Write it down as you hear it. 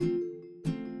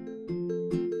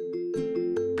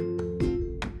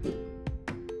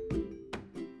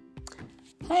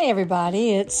Hey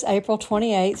everybody, it's April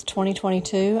 28th,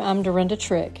 2022. I'm Dorinda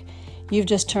Trick. You've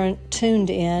just tuned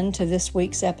in to this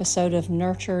week's episode of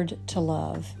Nurtured to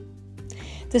Love.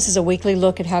 This is a weekly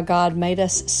look at how God made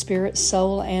us spirit,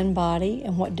 soul, and body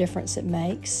and what difference it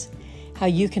makes. How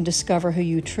you can discover who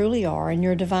you truly are and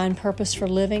your divine purpose for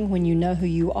living when you know who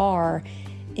you are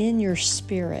in your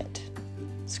spirit.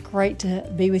 It's great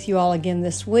to be with you all again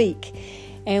this week.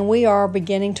 And we are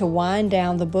beginning to wind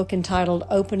down the book entitled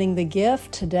Opening the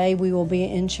Gift. Today we will be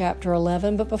in chapter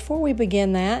 11. But before we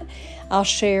begin that, I'll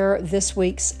share this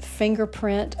week's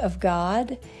fingerprint of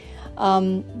God.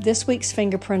 This week's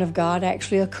fingerprint of God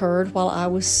actually occurred while I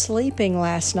was sleeping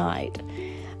last night.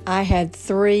 I had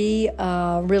three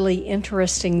really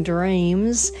interesting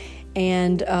dreams.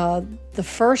 And the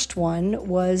first one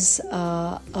was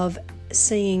of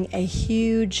seeing a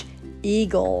huge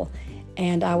eagle.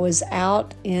 And I was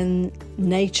out in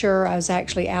nature. I was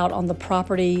actually out on the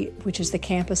property, which is the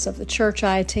campus of the church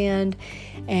I attend.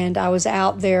 And I was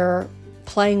out there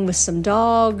playing with some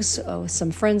dogs, with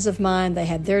some friends of mine. They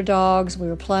had their dogs. We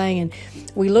were playing, and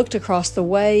we looked across the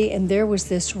way, and there was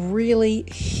this really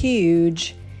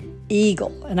huge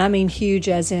eagle. And I mean huge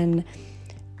as in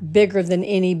bigger than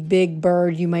any big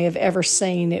bird you may have ever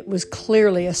seen. It was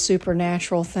clearly a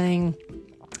supernatural thing.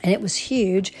 And it was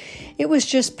huge. It was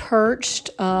just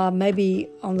perched maybe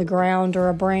on the ground or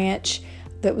a branch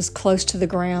that was close to the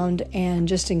ground and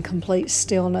just in complete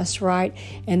stillness, right?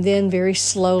 And then very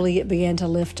slowly it began to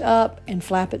lift up and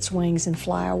flap its wings and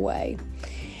fly away.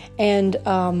 And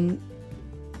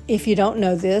if you don't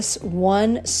know this,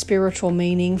 one spiritual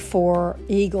meaning for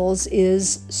eagles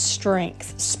is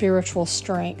strength, spiritual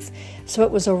strength. So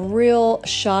it was a real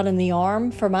shot in the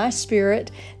arm for my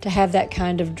spirit to have that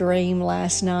kind of dream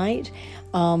last night.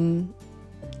 And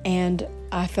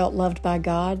I felt loved by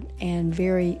God and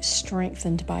very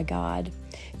strengthened by God.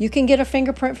 You can get a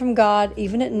fingerprint from God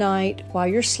even at night while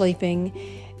you're sleeping.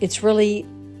 It's really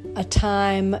a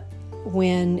time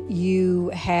when you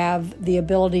have the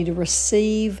ability to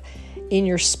receive in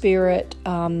your spirit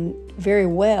very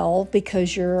well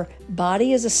because your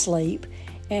body is asleep.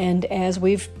 And as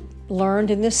we've learned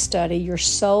in this study, your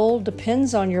soul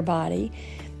depends on your body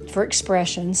for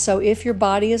expression. So if your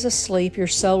body is asleep, your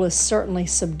soul is certainly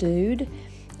subdued.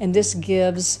 And this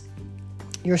gives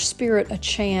your spirit a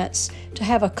chance to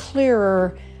have a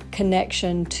clearer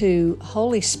connection to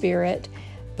Holy Spirit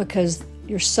because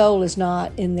your soul is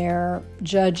not in there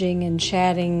judging and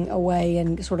chatting away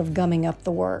and sort of gumming up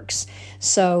the works.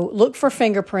 So look for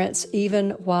fingerprints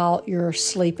even while you're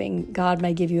sleeping. God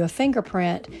may give you a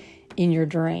fingerprint in your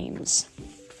dreams.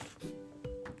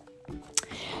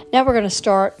 Now we're going to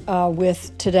start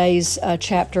with today's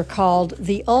chapter called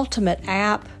The Ultimate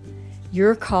App,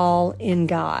 Your Call in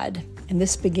God. And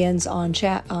this begins on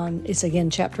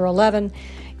chapter 11.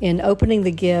 In Opening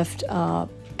the Gift,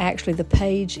 actually the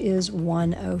page is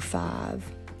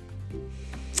 105.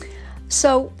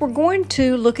 So we're going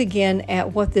to look again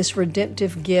at what this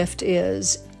redemptive gift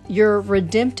is. Your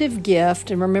redemptive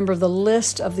gift, and remember the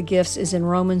list of the gifts is in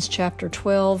Romans chapter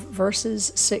 12,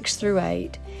 verses 6 through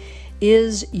 8,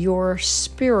 is your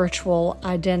spiritual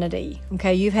identity.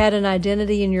 Okay, you've had an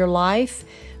identity in your life,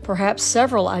 perhaps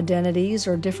several identities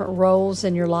or different roles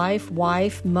in your life: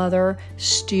 wife, mother,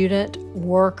 student,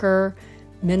 worker,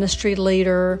 ministry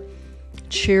leader,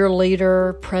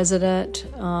 cheerleader, president,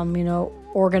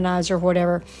 organizer,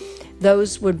 whatever.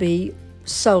 Those would be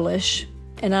soulish.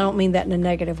 And I don't mean that in a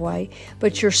negative way,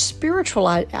 but your spiritual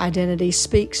identity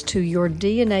speaks to your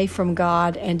DNA from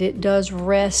God, and it does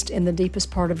rest in the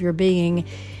deepest part of your being,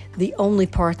 the only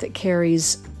part that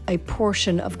carries a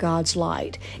portion of God's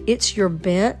light. It's your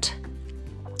bent.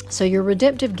 So your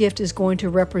redemptive gift is going to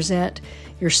represent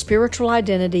your spiritual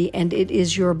identity, and it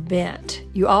is your bent.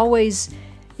 You always,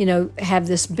 have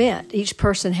this bent. Each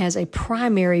person has a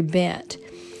primary bent,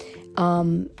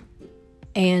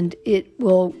 and it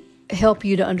will help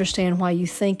you to understand why you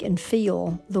think and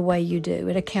feel the way you do.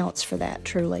 It accounts for that,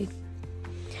 truly.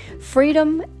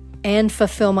 Freedom and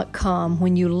fulfillment come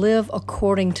when you live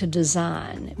according to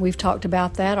design. We've talked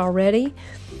about that already,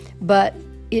 but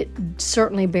it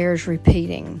certainly bears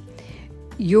repeating.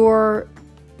 Your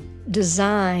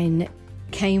design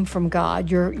came from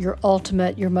God, your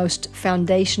ultimate, your most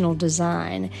foundational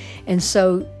design. And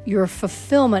so your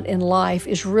fulfillment in life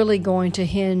is really going to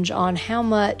hinge on how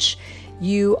much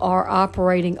you are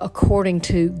operating according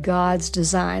to God's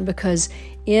design, because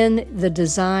in the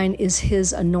design is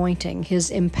His anointing,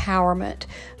 His empowerment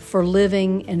for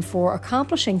living and for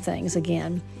accomplishing things,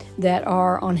 again, that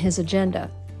are on His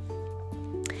agenda.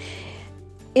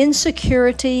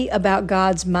 Insecurity about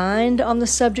God's mind on the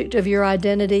subject of your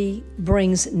identity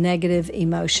brings negative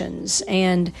emotions.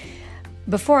 And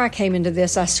before I came into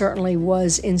this, I certainly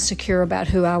was insecure about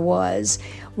who I was.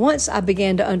 Once I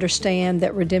began to understand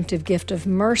that redemptive gift of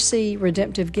mercy,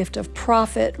 redemptive gift of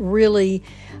profit really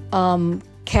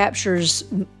captures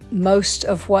most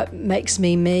of what makes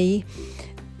me me,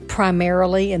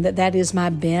 primarily, and that is my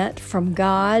bent from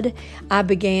God, I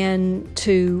began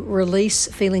to release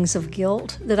feelings of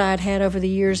guilt that I had had over the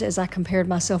years as I compared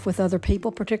myself with other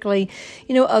people, particularly,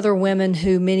 other women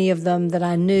who, many of them that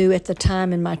I knew at the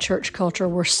time in my church culture,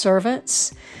 were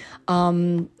servants,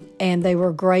 and they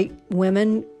were great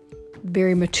women,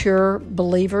 very mature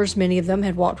believers. Many of them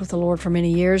had walked with the Lord for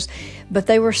many years, but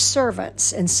they were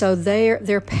servants. And so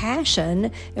their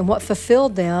passion and what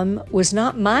fulfilled them was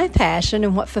not my passion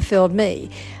and what fulfilled me.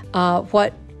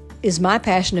 What is my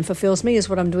passion and fulfills me is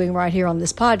what I'm doing right here on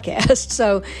this podcast.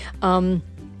 So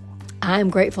I'm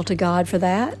grateful to God for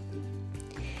that.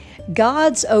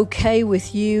 God's okay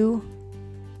with you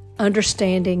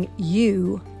understanding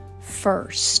you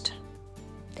first.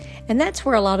 And that's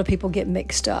where a lot of people get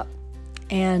mixed up.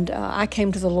 And I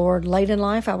came to the Lord late in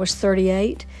life. I was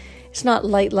 38. It's not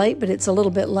late, but it's a little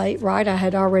bit late, right? I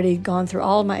had already gone through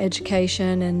all of my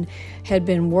education and had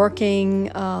been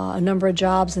working a number of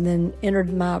jobs and then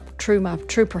entered my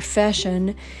true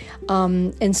profession.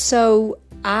 And so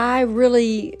I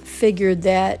really figured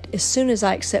that as soon as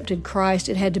I accepted Christ,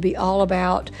 it had to be all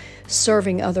about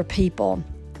serving other people.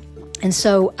 And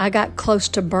so I got close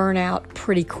to burnout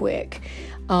pretty quick.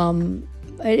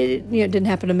 It didn't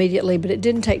happen immediately, but it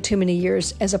didn't take too many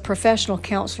years. As a professional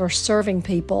counselor serving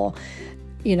people,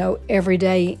 every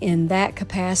day in that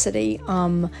capacity,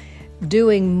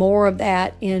 doing more of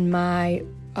that in my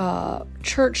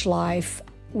church life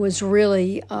was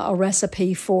really a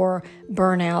recipe for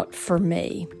burnout for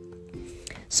me.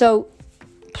 So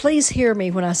please hear me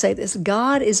when I say this.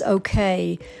 God is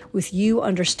okay with you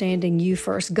understanding you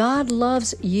first. God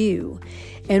loves you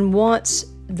and wants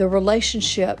the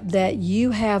relationship that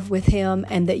you have with Him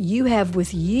and that you have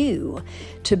with you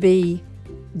to be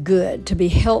good, to be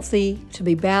healthy, to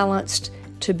be balanced,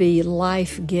 to be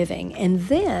life-giving. And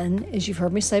then, as you've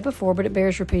heard me say before, but it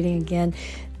bears repeating again,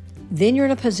 then you're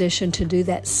in a position to do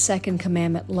that second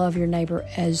commandment, love your neighbor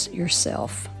as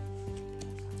yourself.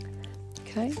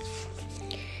 Okay?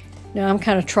 Now, I'm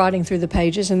kind of trotting through the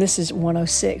pages, and this is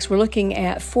 106. We're looking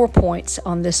at 4 points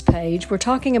on this page. We're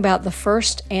talking about the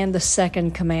first and the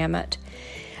second commandment.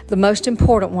 The most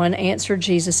important one, answered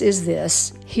Jesus, is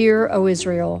this: Hear, O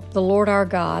Israel, the Lord our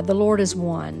God, the Lord is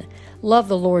one. Love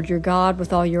the Lord your God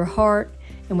with all your heart,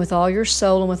 and with all your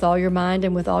soul, and with all your mind,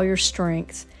 and with all your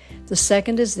strength. The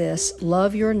second is this: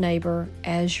 love your neighbor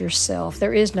as yourself.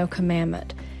 There is no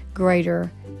commandment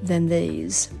greater than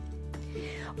these.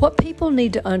 What people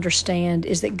need to understand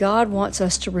is that God wants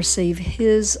us to receive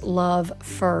His love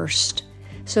first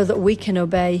so that we can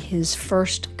obey His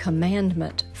first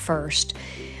commandment first.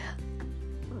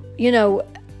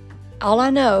 All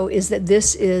I know is that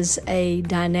this is a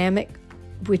dynamic,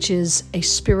 which is a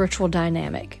spiritual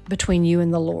dynamic between you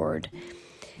and the Lord.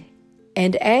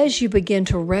 And as you begin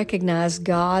to recognize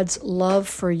God's love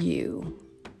for you,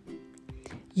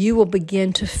 you will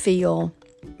begin to feel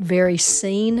very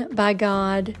seen by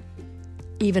God,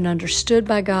 even understood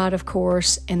by God, of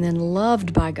course, and then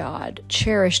loved by God,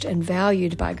 cherished and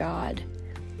valued by God.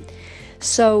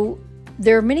 So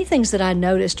there are many things that I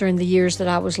noticed during the years that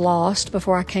I was lost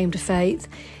before I came to faith.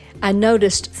 I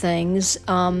noticed things,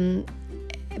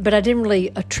 but I didn't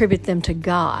really attribute them to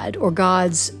God or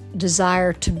God's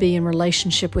desire to be in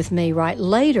relationship with me, right?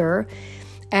 Later,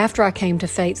 after I came to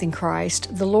faith in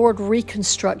Christ, the Lord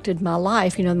reconstructed my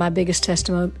life. My biggest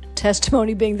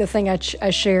testimony being the thing I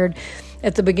shared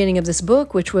at the beginning of this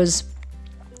book, which was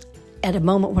at a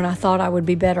moment when I thought I would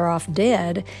be better off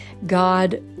dead,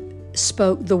 God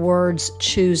spoke the words,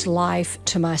 choose life,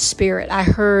 to my spirit. I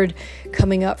heard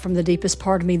coming up from the deepest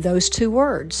part of me those two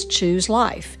words, choose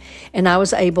life. And I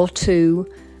was able to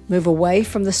move away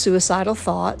from the suicidal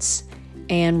thoughts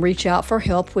and reach out for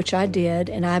help, which I did.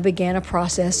 And I began a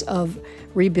process of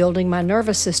rebuilding my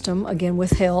nervous system, again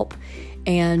with help,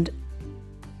 and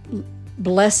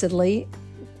blessedly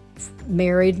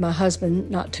married my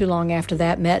husband not too long after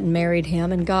that, met and married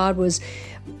him. And God was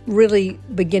really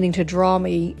beginning to draw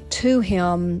me to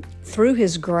Him through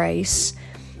His grace.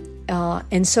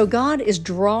 And so God is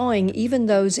drawing even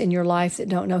those in your life that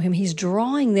don't know Him. He's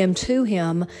drawing them to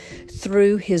Him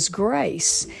through His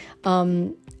grace.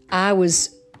 I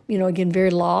was, again, very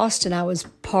lost, and I was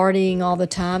partying all the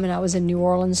time, and I was in New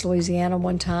Orleans, Louisiana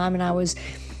one time, and I was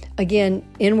again,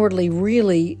 inwardly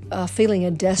really feeling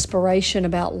a desperation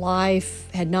about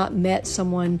life, had not met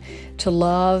someone to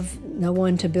love, no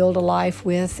one to build a life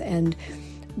with, and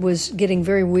was getting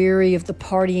very weary of the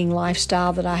partying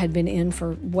lifestyle that I had been in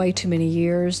for way too many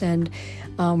years. And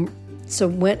so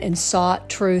went and sought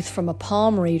truth from a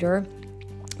palm reader,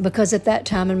 because at that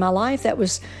time in my life, that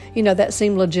was, that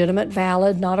seemed legitimate,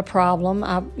 valid, not a problem.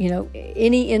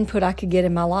 Any input I could get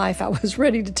in my life, I was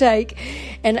ready to take.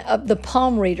 And the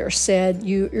palm reader said,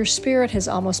 your spirit has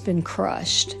almost been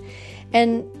crushed.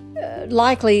 And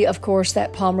likely, of course,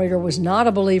 that palm reader was not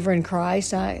a believer in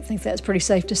Christ. I think that's pretty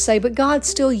safe to say. But God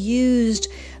still used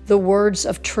the words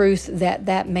of truth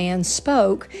that man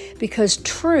spoke, because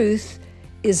truth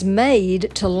is made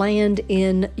to land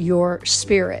in your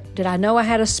spirit. Did I know I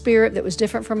had a spirit that was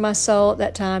different from my soul at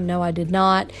that time? No, I did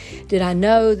not. Did I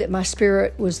know that my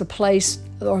spirit was the place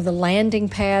or the landing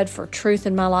pad for truth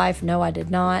in my life? No, I did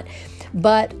not.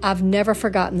 But I've never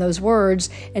forgotten those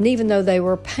words. And even though they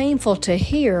were painful to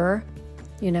hear,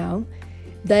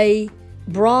 they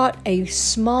brought a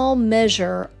small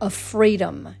measure of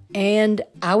freedom, and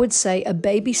I would say a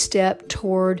baby step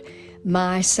toward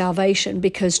my salvation,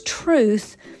 because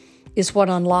truth is what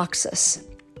unlocks us.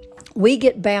 We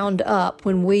get bound up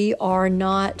when we are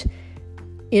not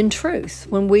in truth,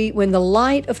 when the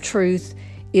light of truth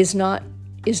is not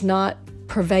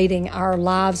pervading our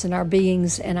lives and our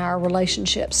beings and our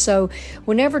relationships. So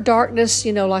whenever darkness,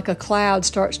 like a cloud,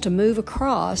 starts to move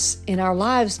across in our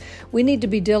lives, we need to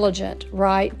be diligent,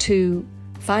 right, to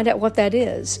find out what that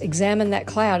is. Examine that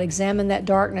cloud, examine that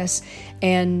darkness,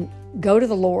 and go to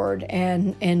the Lord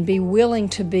and be willing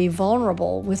to be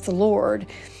vulnerable with the Lord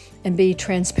and be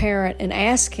transparent and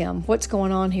ask Him, what's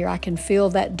going on here? I can feel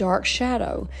that dark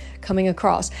shadow coming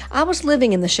across. I was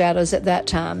living in the shadows at that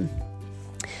time.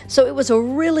 So it was a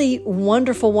really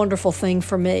wonderful, wonderful thing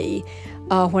for me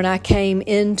when I came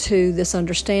into this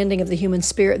understanding of the human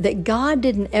spirit, that God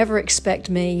didn't ever expect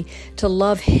me to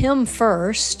love Him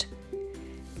first.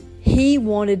 He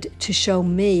wanted to show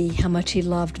me how much He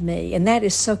loved me. And that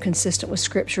is so consistent with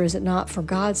Scripture, is it not? For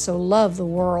God so loved the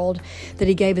world that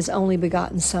He gave His only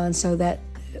begotten Son, so that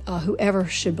whoever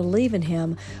should believe in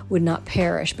Him would not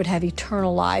perish, but have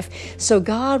eternal life. So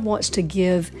God wants to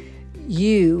give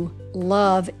you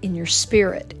love in your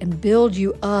spirit and build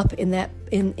you up in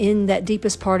that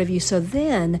deepest part of you, so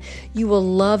then you will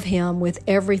love Him with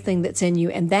everything that's in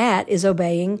you. And that is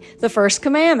obeying the first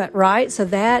commandment, right? So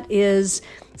that is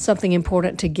something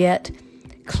important to get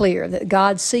clear, that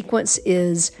God's sequence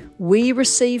is we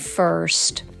receive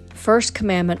first. First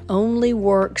commandment only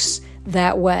works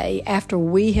that way after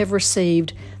we have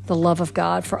received the love of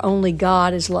God, for only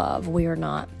God is love, we are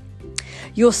not.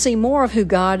 You'll see more of who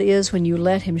God is when you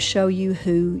let Him show you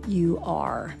who you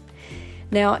are.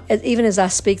 Now, even as I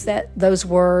speak those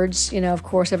words, of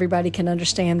course, everybody can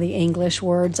understand the English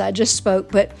words I just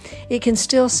spoke, but it can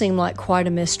still seem like quite a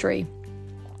mystery.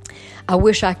 I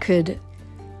wish I could,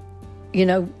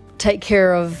 take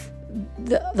care of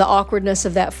the awkwardness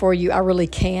of that for you. I really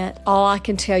can't. All I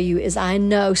can tell you is I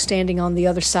know, standing on the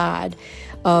other side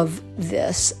of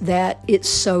this, that it's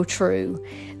so true,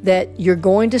 that you're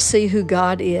going to see who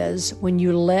God is when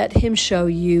you let Him show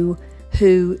you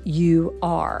who you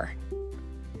are.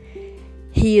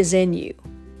 He is in you,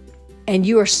 and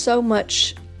you have so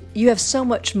much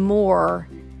more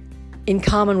in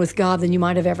common with God than you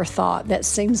might have ever thought. That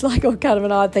seems like kind of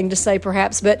an odd thing to say,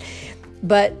 perhaps,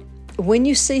 but when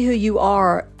you see who you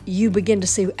are, you begin to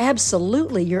see,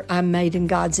 absolutely, I'm made in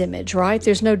God's image, right?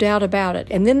 There's no doubt about it.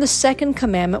 And then the second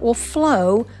commandment will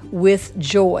flow with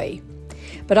joy.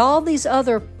 But all these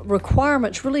other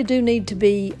requirements really do need to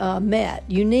be met.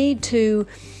 You need to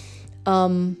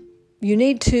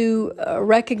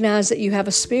recognize that you have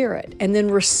a spirit, and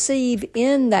then receive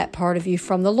in that part of you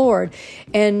from the Lord.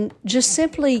 And just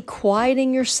simply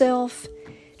quieting yourself,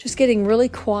 just getting really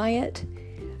quiet,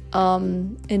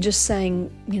 and just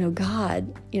saying,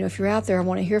 God, if you're out there, I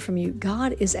want to hear from you.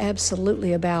 God is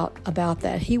absolutely about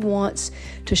that. He wants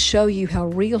to show you how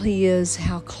real He is,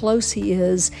 how close He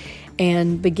is,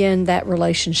 and begin that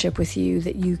relationship with you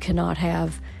that you cannot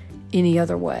have any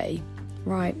other way,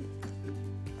 right?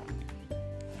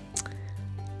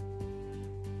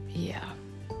 Yeah.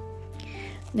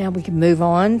 Now we can move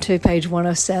on to page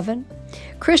 107.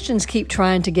 Christians keep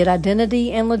trying to get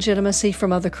identity and legitimacy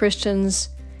from other Christians,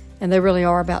 and they really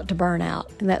are about to burn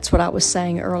out. And that's what I was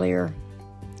saying earlier.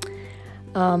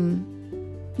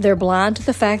 They're blind to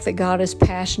the fact that God is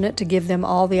passionate to give them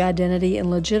all the identity and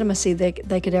legitimacy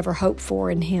they could ever hope for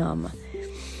in Him.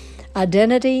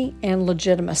 Identity and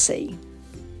legitimacy,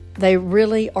 they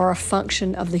really are a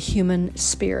function of the human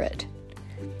spirit.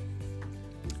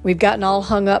 We've gotten all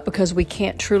hung up because we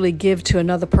can't truly give to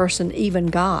another person, even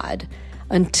God,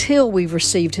 until we've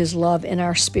received His love in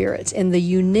our spirits in the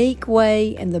unique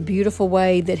way and the beautiful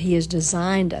way that He has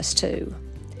designed us to.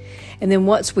 And then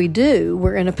once we do,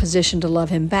 we're in a position to love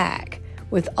Him back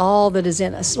with all that is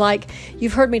in us. Like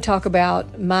you've heard me talk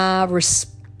about my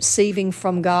receiving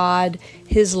from God,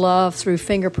 His love through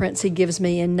fingerprints He gives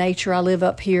me in nature. I live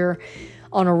up here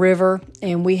on a river,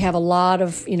 and we have a lot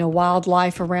of,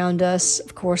 wildlife around us.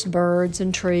 Of course, birds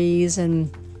and trees,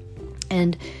 and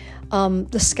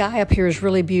the sky up here is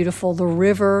really beautiful. The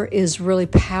river is really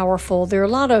powerful. There are a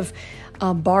lot of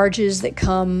barges that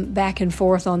come back and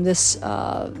forth on this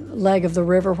leg of the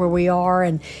river where we are,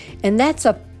 and that's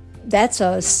a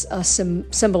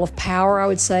symbol of power, I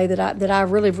would say, that I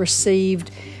really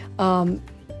received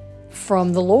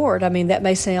from the Lord. I mean, that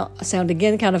may sound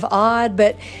again kind of odd,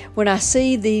 but when I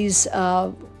see these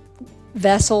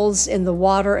vessels in the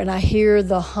water and I hear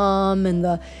the hum and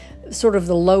the sort of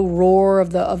the low roar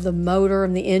of the motor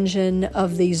and the engine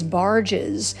of these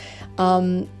barges,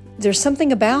 there's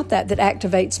something about that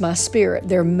activates my spirit.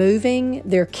 They're moving,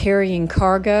 they're carrying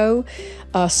cargo.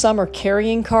 Some are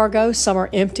carrying cargo, some are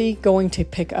empty, going to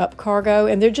pick up cargo.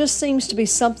 And there just seems to be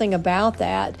something about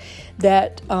that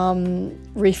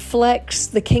reflects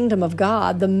the kingdom of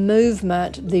God, the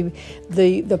movement,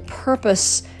 the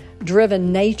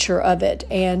purpose-driven nature of it.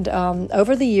 And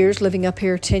over the years, living up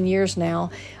here 10 years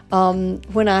now,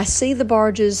 when I see the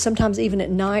barges, sometimes even at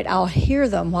night, I'll hear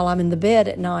them while I'm in the bed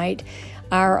at night.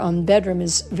 Our bedroom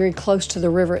is very close to the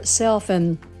river itself,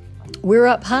 and we're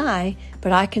up high,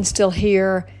 but I can still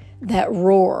hear that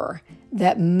roar,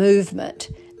 that movement,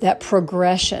 that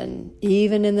progression,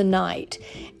 even in the night.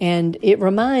 And it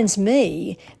reminds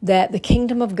me that the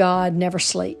kingdom of God never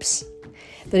sleeps.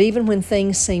 That even when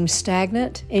things seem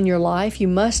stagnant in your life, you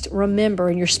must remember,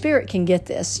 and your spirit can get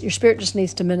this, your spirit just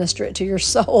needs to minister it to your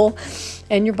soul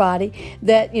and your body,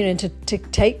 that, to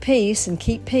take peace and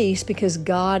keep peace, because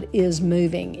God is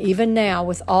moving. Even now,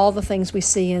 with all the things we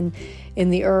see in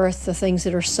the earth, the things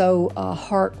that are so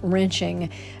heart-wrenching,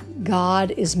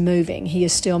 God is moving. He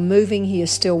is still moving. He is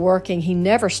still working. He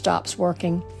never stops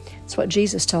working. That's what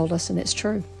Jesus told us, and it's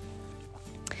true.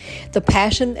 The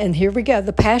passion, and here we go,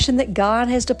 the passion that God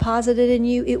has deposited in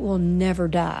you, it will never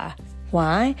die.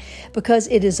 Why? Because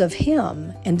it is of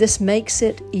Him, and this makes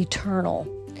it eternal.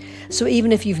 So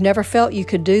even if you've never felt you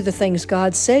could do the things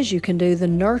God says you can do, the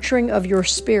nurturing of your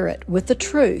spirit with the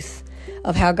truth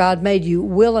of how God made you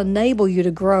will enable you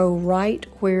to grow right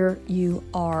where you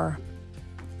are.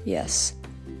 Yes.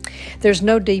 There's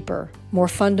no deeper, more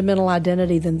fundamental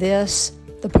identity than this,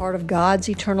 the part of God's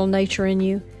eternal nature in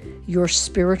you, your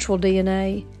spiritual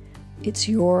DNA. It's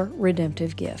your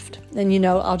redemptive gift. And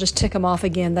I'll just tick them off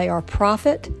again. They are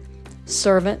prophet,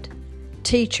 servant,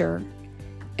 teacher,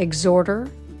 exhorter,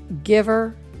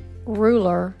 giver,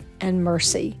 ruler, and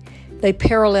mercy. They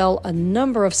parallel a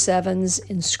number of sevens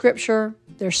in Scripture.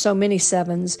 There's so many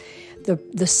sevens.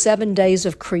 The 7 days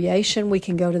of creation, we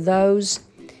can go to those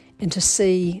and to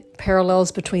see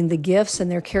parallels between the gifts and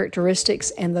their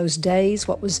characteristics and those days,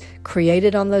 what was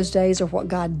created on those days or what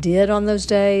God did on those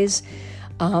days.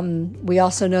 We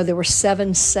also know there were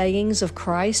 7 sayings of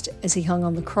Christ as He hung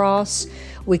on the cross.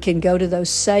 We can go to those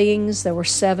sayings. There were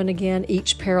 7 again,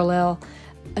 each parallel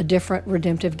a different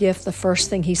redemptive gift. The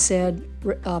first thing He said,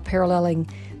 paralleling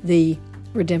the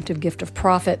redemptive gift of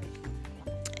prophet,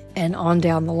 and on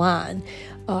down the line.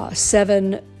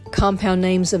 7 compound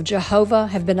names of Jehovah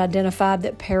have been identified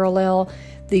that parallel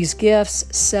these gifts,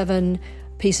 7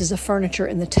 pieces of furniture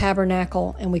in the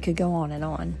tabernacle, and we could go on and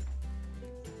on.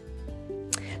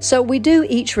 So we do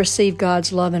each receive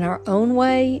God's love in our own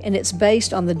way, and it's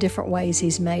based on the different ways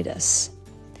He's made us.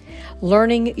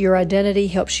 Learning your identity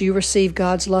helps you receive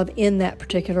God's love in that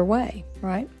particular way,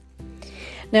 right?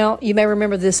 Now, you may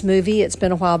remember this movie. It's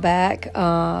been a while back,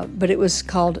 but it was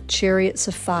called Chariots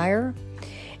of Fire.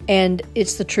 And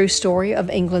it's the true story of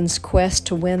England's quest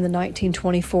to win the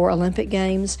 1924 Olympic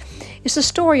Games. It's the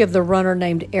story of the runner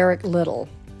named Eric Liddell.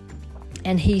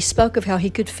 And he spoke of how he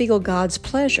could feel God's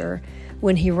pleasure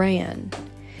when he ran.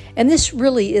 And this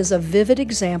really is a vivid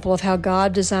example of how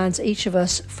God designs each of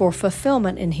us for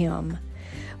fulfillment in Him.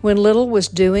 When Liddell was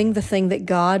doing the thing that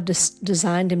God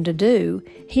designed him to do,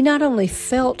 he not only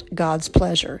felt God's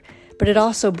pleasure, but it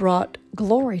also brought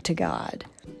glory to God.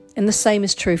 And the same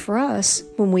is true for us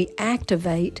when we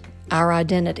activate our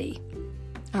identity,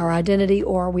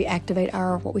 or we activate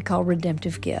our what we call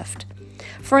redemptive gift.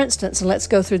 For instance, and let's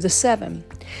go through the 7.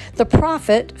 The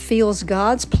prophet feels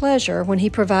God's pleasure when he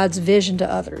provides vision to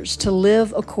others to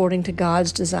live according to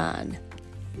God's design.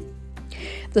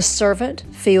 The servant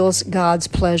feels God's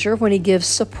pleasure when he gives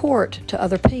support to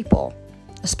other people,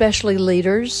 especially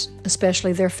leaders,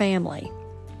 especially their family.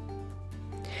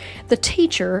 The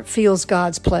teacher feels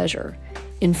God's pleasure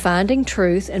in finding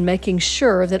truth and making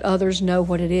sure that others know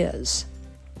what it is.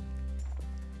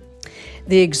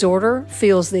 The exhorter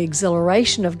feels the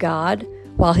exhilaration of God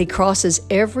while he crosses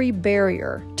every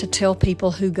barrier to tell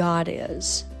people who God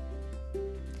is.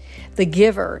 The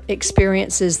giver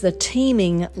experiences the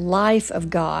teeming life of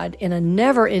God in a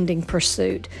never-ending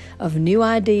pursuit of new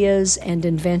ideas and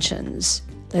inventions.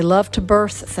 They love to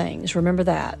birth things. Remember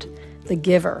that. The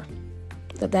giver.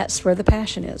 That's where the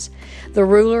passion is. The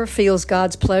ruler feels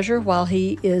God's pleasure while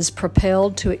he is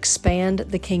propelled to expand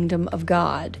the kingdom of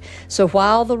God. So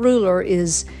while the ruler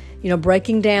is,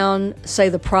 breaking down, say,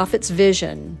 the prophet's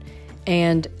vision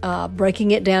and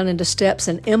breaking it down into steps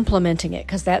and implementing it,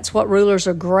 because that's what rulers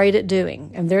are great at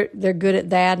doing, and they're good at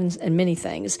that and many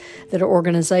things that are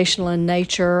organizational in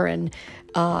nature and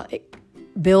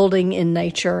building in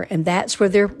nature, and that's where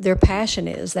their passion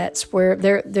is. That's where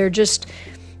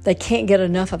they can't get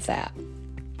enough of that.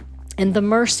 And the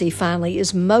mercy, finally,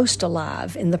 is most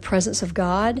alive in the presence of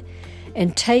God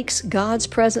and takes God's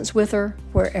presence with her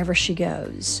wherever she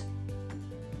goes.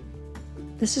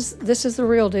 This is the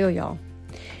real deal, y'all.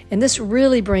 And this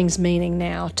really brings meaning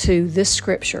now to this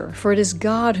scripture, for it is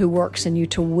God who works in you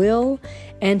to will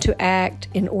and to act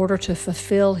in order to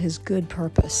fulfill his good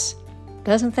purpose.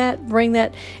 Doesn't that bring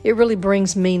that? It really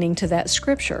brings meaning to that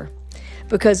scripture,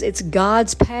 because it's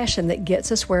God's passion that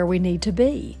gets us where we need to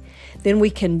be. Then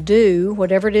we can do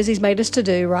whatever it is he's made us to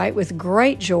do, right, with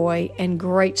great joy and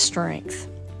great strength.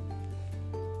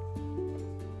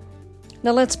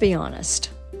 Now let's be honest.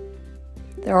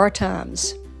 There are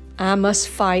times I must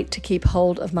fight to keep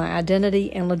hold of my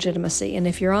identity and legitimacy. And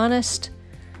if you're honest,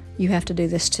 you have to do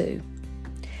this too.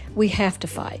 We have to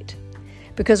fight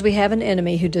because we have an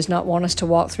enemy who does not want us to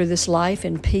walk through this life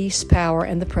in peace, power,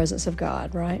 and the presence of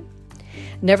God, right?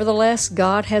 Nevertheless,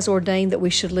 God has ordained that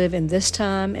we should live in this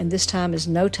time, and this time is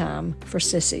no time for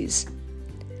sissies.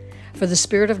 For the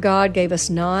Spirit of God does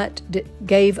not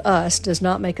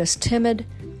make us timid,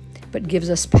 but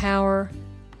gives us power,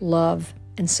 love,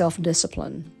 and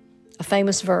self-discipline. A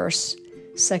famous verse,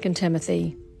 2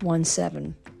 Timothy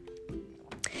 1:7.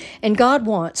 And God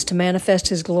wants to manifest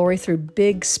his glory through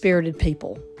big-spirited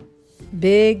people.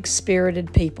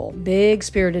 Big-spirited people,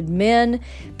 big-spirited men,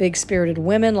 big-spirited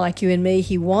women like you and me.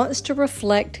 He wants to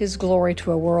reflect his glory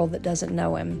to a world that doesn't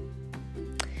know him.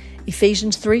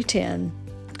 Ephesians 3:10,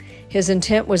 his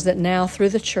intent was that now through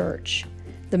the church,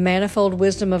 the manifold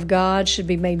wisdom of God should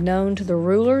be made known to the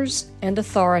rulers and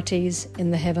authorities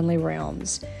in the heavenly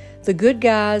realms, the good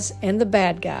guys and the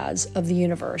bad guys of the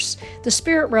universe. The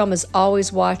spirit realm is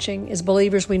always watching. As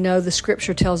believers, we know the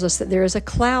scripture tells us that there is a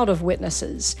cloud of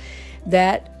witnesses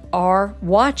that are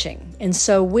watching. And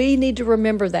so we need to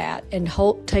remember that and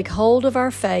take hold of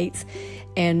our faith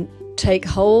and take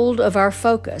hold of our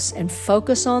focus and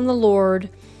focus on the Lord.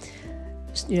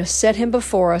 Set him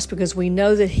before us, because we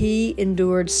know that he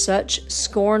endured such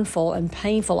scornful and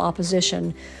painful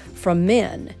opposition from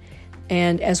men.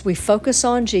 And as we focus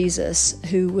on Jesus,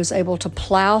 who was able to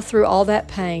plow through all that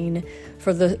pain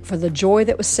for the joy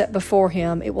that was set before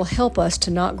him, it will help us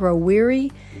to not grow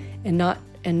weary and not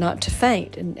to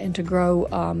faint and to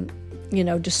grow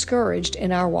discouraged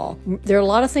in our walk. There are a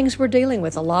lot of things we're dealing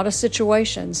with, a lot of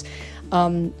situations.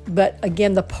 But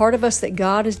again, the part of us that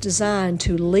God has designed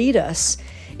to lead us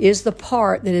is the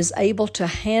part that is able to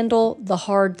handle the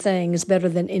hard things better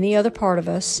than any other part of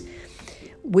us.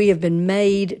 We have been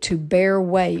made to bear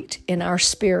weight in our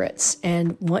spirits.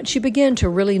 And once you begin to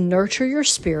really nurture your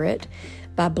spirit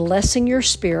by blessing your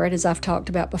spirit, as I've talked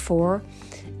about before,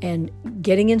 and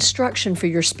getting instruction for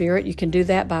your spirit, you can do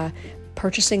that by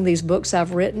purchasing these books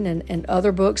I've written and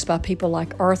other books by people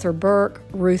like Arthur Burke,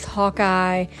 Ruth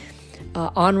Hawkeye,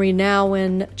 Henri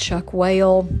Nouwen, Chuck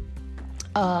Whale,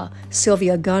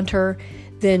 Sylvia Gunter.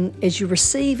 Then as you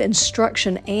receive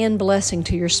instruction and blessing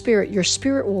to your spirit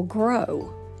will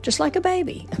grow, just like a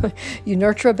baby. You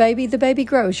nurture a baby, the baby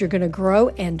grows. You're going to grow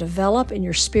and develop in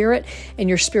your spirit, and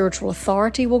your spiritual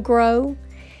authority will grow,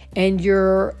 and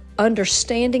your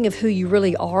understanding of who you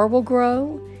really are will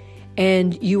grow,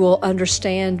 and you will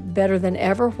understand better than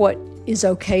ever what is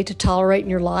okay to tolerate in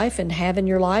your life and have in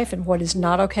your life, and what is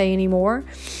not okay anymore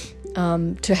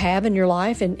to have in your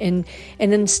life. And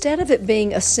instead of it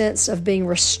being a sense of being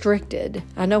restricted,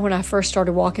 I know when I first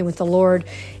started walking with the Lord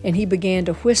and he began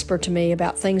to whisper to me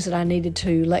about things that I needed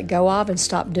to let go of and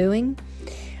stop doing,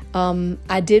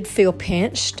 I did feel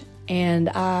pinched. And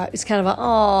it's kind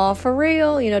of for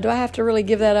real? Do I have to really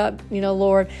give that up,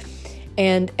 Lord?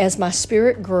 And as my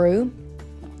spirit grew,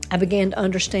 I began to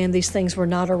understand these things were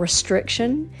not a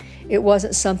restriction. It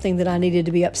wasn't something that I needed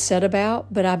to be upset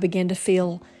about, but I began to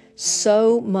feel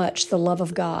so much the love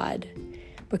of God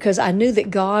because I knew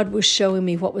that God was showing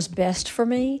me what was best for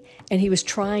me, and He was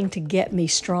trying to get me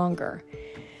stronger.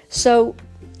 So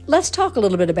let's talk a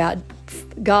little bit about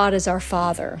God as our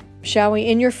Father, shall we?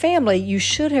 In your family, you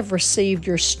should have received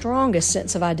your strongest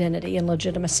sense of identity and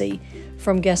legitimacy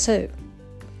from guess who?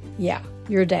 Yeah,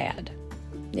 your dad.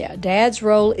 Yeah, dad's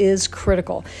role is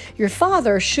critical. Your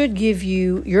father should give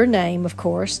you your name, of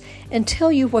course, and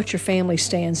tell you what your family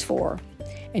stands for.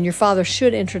 And your father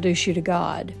should introduce you to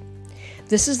God.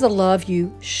 This is the love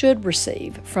you should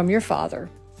receive from your father,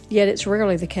 yet it's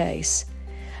rarely the case.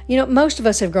 You know, most of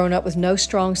us have grown up with no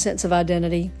strong sense of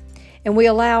identity, and we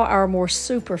allow our more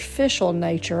superficial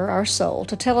nature, our soul,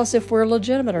 to tell us if we're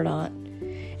legitimate or not.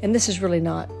 And this is really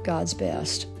not God's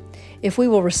best. If we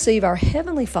will receive our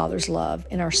Heavenly Father's love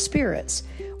in our spirits,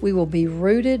 we will be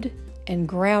rooted and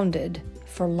grounded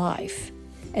for life.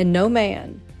 And no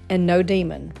man and no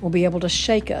demon will be able to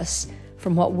shake us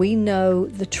from what we know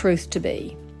the truth to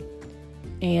be,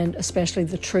 and especially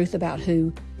the truth about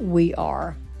who we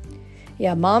are.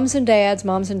 Yeah, moms and dads,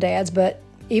 but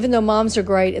even though moms are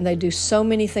great and they do so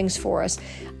many things for us,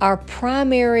 our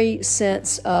primary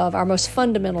sense of, our most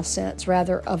fundamental sense,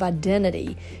 rather, of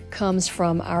identity comes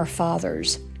from our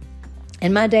fathers.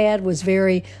 And my dad was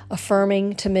very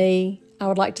affirming to me. I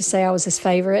would like to say I was his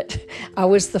favorite. I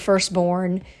was the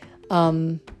firstborn,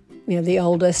 the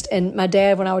oldest. And my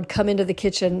dad, when I would come into the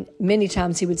kitchen, many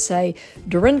times he would say,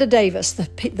 Dorinda Davis,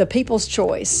 the people's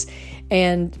choice.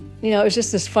 And it was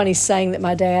just this funny saying that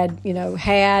my dad,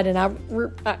 had, and I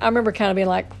remember kind of being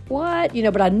like, what?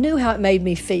 But I knew how it made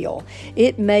me feel.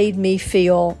 It made me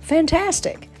feel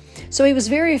fantastic. So he was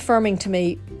very affirming to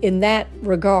me in that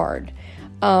regard.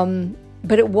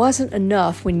 But it wasn't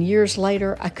enough when years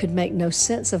later I could make no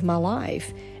sense of my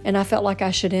life, and I felt like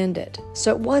I should end it.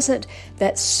 So it wasn't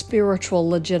that spiritual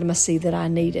legitimacy that I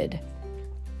needed.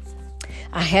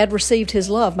 I had received his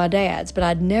love, my dad's, but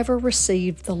I'd never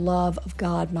received the love of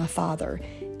God, my Father,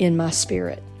 in my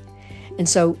spirit. And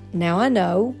so now I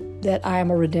know that I am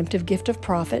a redemptive gift of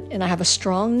prophet, and I have a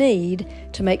strong need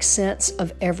to make sense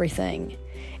of everything.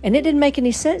 And it didn't make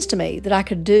any sense to me that I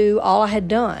could do all I had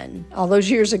done all those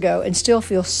years ago and still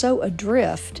feel so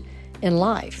adrift in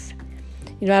life.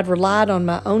 I'd relied on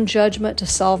my own judgment to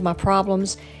solve my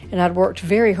problems, and I'd worked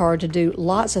very hard to do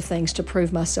lots of things to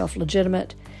prove myself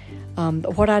legitimate.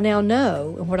 But what I now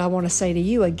know, and what I want to say to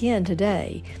you again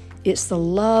today, it's the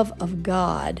love of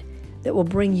God that will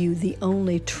bring you the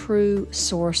only true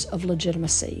source of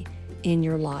legitimacy in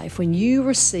your life. When you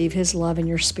receive His love in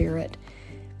your spirit,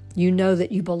 you know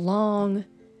that you belong,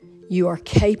 you are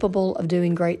capable of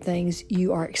doing great things,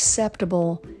 you are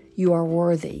acceptable, you are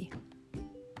worthy,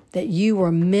 that you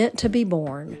were meant to be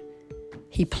born.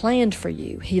 He planned for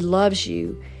you, He loves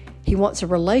you, He wants a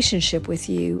relationship with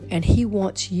you, and He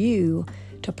wants you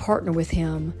to partner with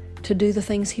Him to do the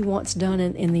things He wants done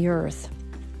in the earth.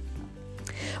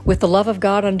 With the love of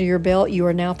God under your belt, you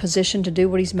are now positioned to do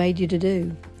what He's made you to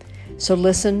do. So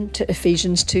listen to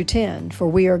Ephesians 2:10, for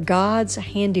we are God's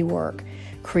handiwork,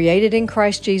 created in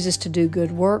Christ Jesus to do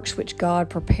good works, which God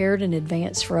prepared in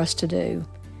advance for us to do.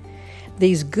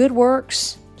 These good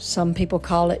works, some people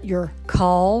call it your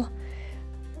call,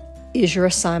 is your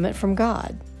assignment from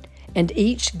God. And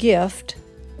each gift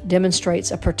demonstrates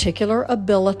a particular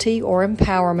ability or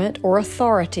empowerment or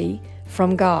authority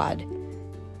from God.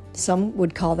 Some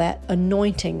would call that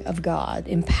anointing of God,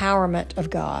 empowerment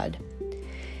of God.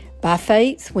 By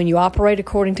faith, when you operate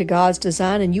according to God's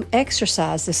design and you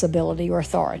exercise this ability or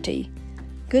authority,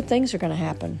 good things are going to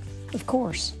happen, of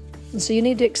course. And so you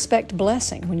need to expect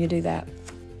blessing when you do that.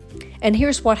 And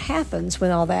here's what happens when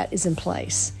all that is in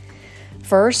place.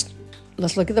 First,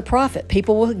 let's look at the prophet.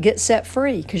 People will get set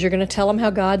free because you're going to tell them how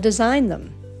God designed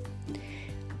them.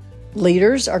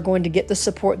 Leaders are going to get the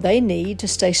support they need to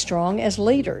stay strong as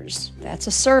leaders. That's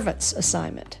a servant's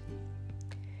assignment.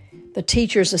 The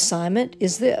teacher's assignment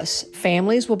is this: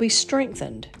 families will be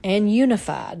strengthened and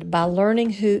unified by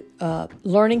learning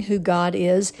who God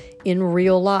is in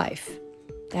real life.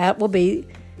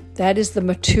 That is the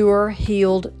mature,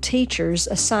 healed teacher's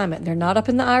assignment. They're not up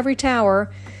in the ivory tower,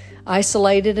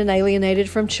 isolated and alienated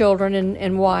from children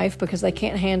and wife because they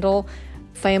can't handle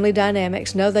family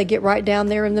dynamics. No, they get right down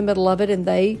there in the middle of it and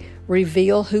they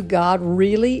reveal who God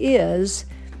really is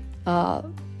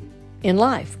in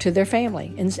life to their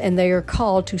family, and they are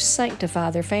called to sanctify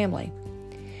their family.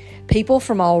 People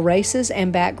from all races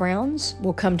and backgrounds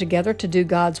will come together to do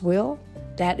God's will.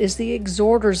 That is the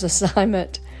exhorter's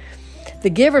assignment. The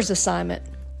giver's assignment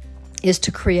is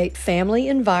to create family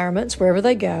environments wherever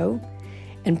they go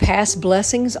and pass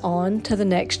blessings on to the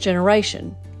next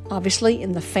generation. Obviously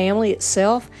in the family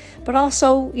itself, but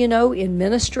also, in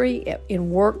ministry, in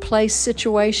workplace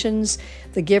situations,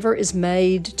 the giver is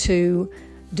made to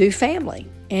do family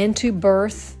and to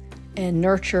birth and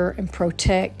nurture and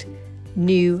protect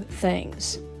new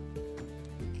things.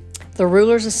 The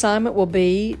ruler's assignment will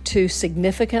be to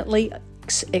significantly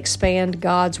expand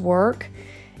God's work,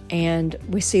 and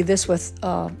we see this with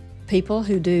people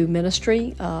who do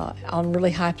ministry on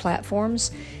really high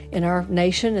platforms in our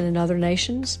nation and in other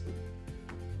nations.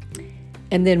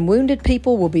 And then wounded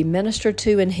people will be ministered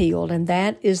to and healed, and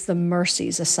that is the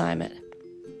mercy's assignment.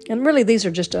 And really, these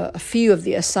are just a few of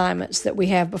the assignments that we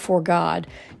have before God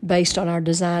based on our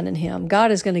design in Him.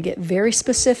 God is going to get very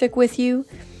specific with you.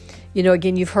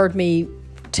 Again, you've heard me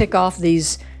tick off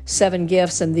these 7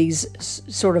 gifts and these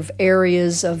sort of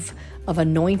areas of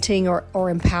anointing or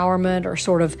empowerment or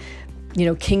sort of,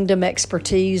 kingdom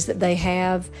expertise that they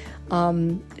have.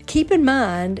 Keep in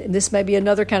mind, and this may be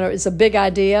another it's a big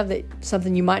idea, that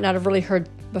something you might not have really heard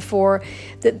before,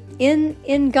 that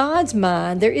in God's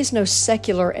mind, there is no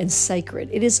secular and sacred.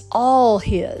 It is all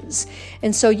His.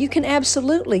 And so you can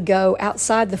absolutely go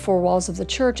outside the 4 walls of the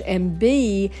church and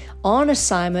be on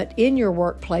assignment in your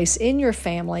workplace, in your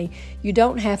family. You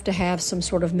don't have to have some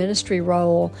sort of ministry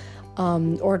role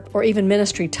or even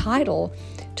ministry title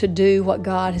to do what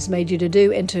God has made you to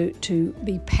do, and to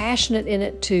be passionate in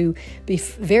it, to be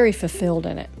very fulfilled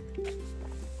in it.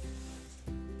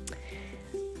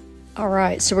 All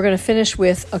right, so we're going to finish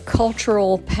with a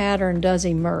cultural pattern does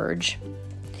emerge.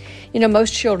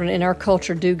 Most children in our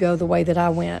culture do go the way that I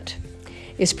went.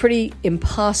 It's pretty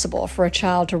impossible for a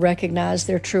child to recognize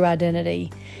their true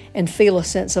identity and feel a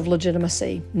sense of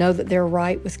legitimacy, know that they're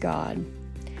right with God.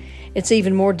 It's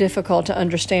even more difficult to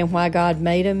understand why God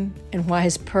made him and why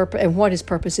his purpose and what his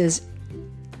purpose is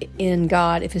in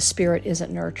God if his spirit isn't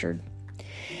nurtured.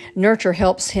 Nurture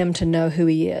helps him to know who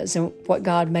he is and what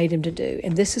God made him to do.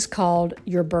 And this is called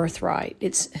your birthright.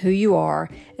 It's who you are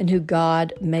and who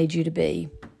God made you to be.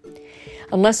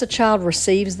 Unless a child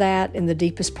receives that in the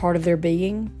deepest part of their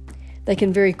being, they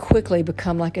can very quickly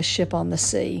become like a ship on the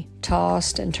sea,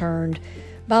 tossed and turned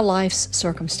by life's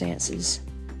circumstances.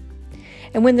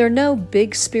 And when there are no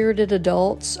big-spirited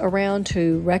adults around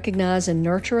to recognize and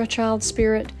nurture a child's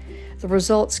spirit, the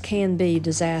results can be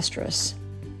disastrous.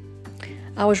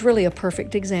 I was really a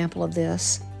perfect example of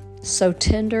this. So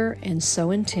tender and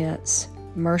so intense,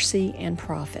 mercy and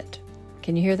profit.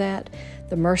 Can you hear that?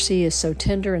 The mercy is so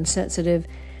tender and sensitive,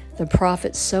 the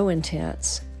profit so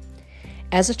intense.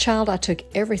 As a child, I took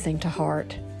everything to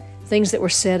heart. Things that were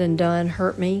said and done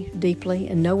hurt me deeply,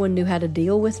 and no one knew how to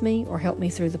deal with me or help me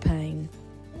through the pain.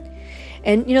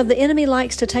 And, the enemy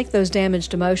likes to take those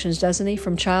damaged emotions, doesn't he,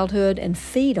 from childhood and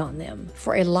feed on them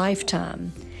for a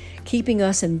lifetime, keeping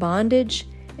us in bondage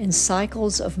and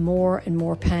cycles of more and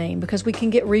more pain, because we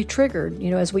can get re-triggered.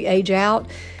 As we age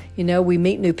out, we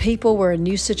meet new people, we're in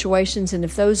new situations, and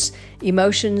if those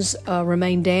emotions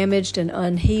remain damaged and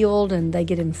unhealed and they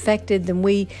get infected, then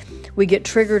we get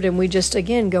triggered and we just,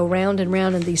 again, go round and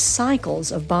round in these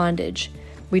cycles of bondage.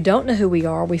 We don't know who we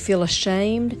are. We feel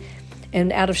ashamed,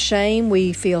 and out of shame,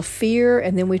 we feel fear,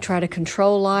 and then we try to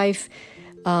control life.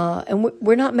 And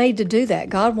we're not made to do that.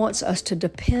 God wants us to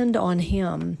depend on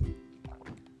Him.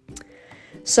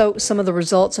 So some of the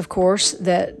results, of course,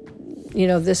 that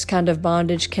this kind of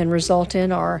bondage can result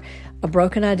in are a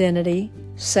broken identity,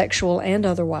 sexual and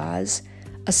otherwise,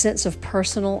 a sense of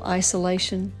personal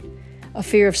isolation, a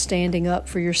fear of standing up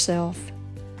for yourself,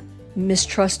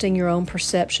 mistrusting your own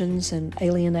perceptions, and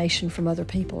alienation from other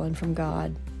people and from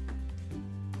God.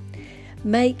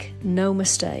 Make no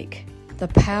mistake, the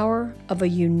power of a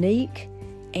unique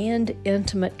and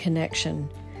intimate connection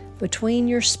between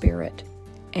your spirit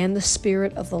and the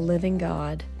Spirit of the living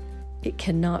God, it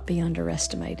cannot be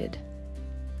underestimated.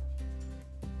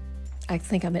 I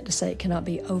think I meant to say it cannot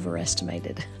be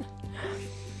overestimated.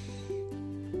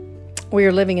 We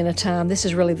are living in a time, this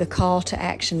is really the call to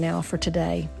action now for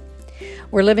today.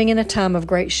 We're living in a time of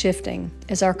great shifting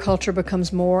as our culture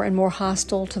becomes more and more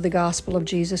hostile to the gospel of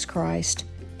Jesus Christ,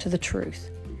 to the truth.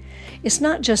 It's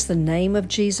not just the name of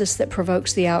Jesus that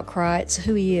provokes the outcry, it's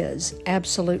who He is,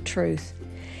 absolute truth.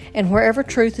 And wherever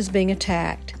truth is being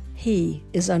attacked, He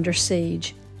is under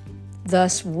siege.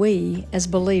 Thus, we, as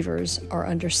believers, are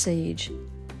under siege.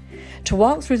 To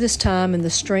walk through this time in the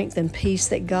strength and peace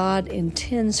that God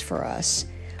intends for us,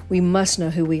 we must know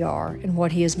who we are and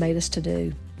what He has made us to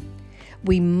do.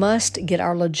 We must get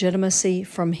our legitimacy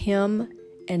from Him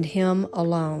and Him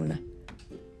alone,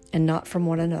 and not from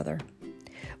one another.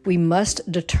 we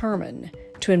must determine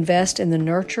to invest in the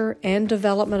nurture and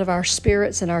development of our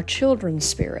spirits and our children's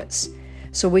spirits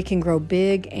so we can grow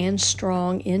big and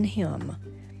strong in Him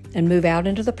and move out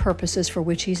into the purposes for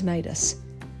which He's made us.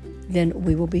 Then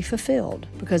we will be fulfilled,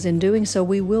 because in doing so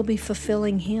we will be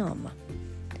fulfilling Him.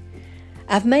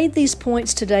 I've made these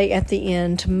points today at the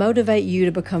end to motivate you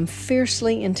to become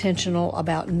fiercely intentional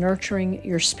about nurturing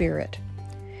your spirit.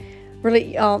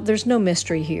 Really, there's no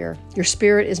mystery here. Your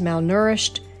spirit is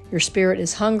malnourished. Your spirit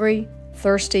is hungry,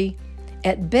 thirsty.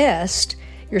 At best,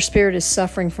 your spirit is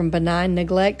suffering from benign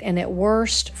neglect, and at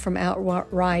worst, from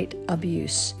outright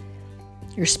abuse.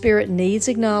 Your spirit needs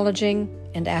acknowledging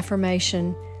and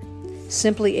affirmation.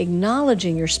 Simply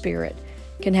acknowledging your spirit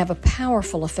can have a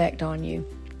powerful effect on you.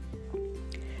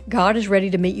 God is ready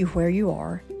to meet you where you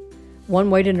are. One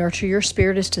way to nurture your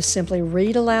spirit is to simply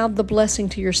read aloud the blessing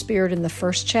to your spirit in the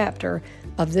first chapter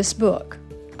of this book,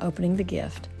 Opening the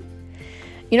Gift.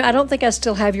 I don't think I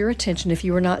still have your attention if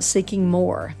you are not seeking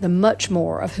more, the much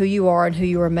more of who you are and who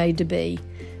you are made to be.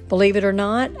 Believe it or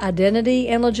not, identity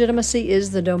and legitimacy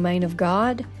is the domain of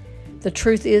God. The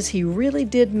truth is, He really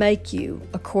did make you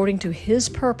according to His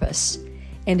purpose,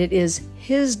 and it is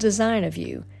His design of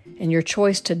you and your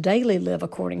choice to daily live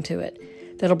according to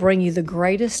it that'll bring you the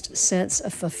greatest sense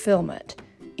of fulfillment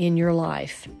in your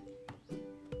life.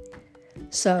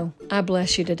 So, I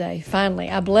bless you today. Finally,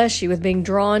 I bless you with being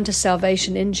drawn to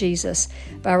salvation in Jesus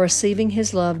by receiving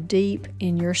His love deep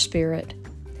in your spirit.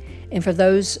 And for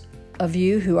those of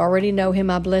you who already know Him,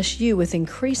 I bless you with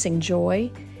increasing joy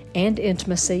and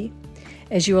intimacy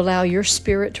as you allow your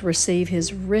spirit to receive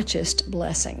His richest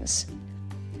blessings.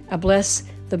 I bless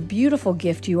the beautiful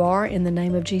gift you are in the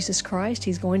name of Jesus Christ.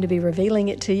 He's going to be revealing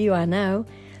it to you, I know.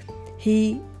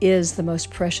 He is the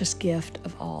most precious gift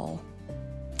of all.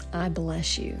 I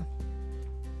bless you.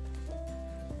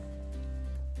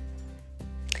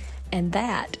 And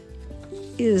that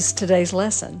is today's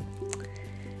lesson.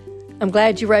 I'm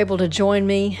glad you were able to join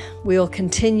me. We'll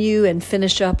continue and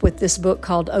finish up with this book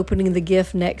called Opening the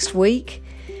Gift next week.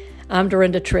 I'm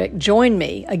Dorinda Trick. Join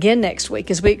me again next week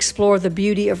as we explore the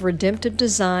beauty of redemptive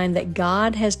design that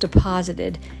God has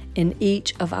deposited in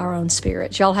each of our own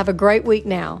spirits. Y'all have a great week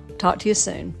now. Talk to you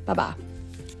soon. Bye-bye.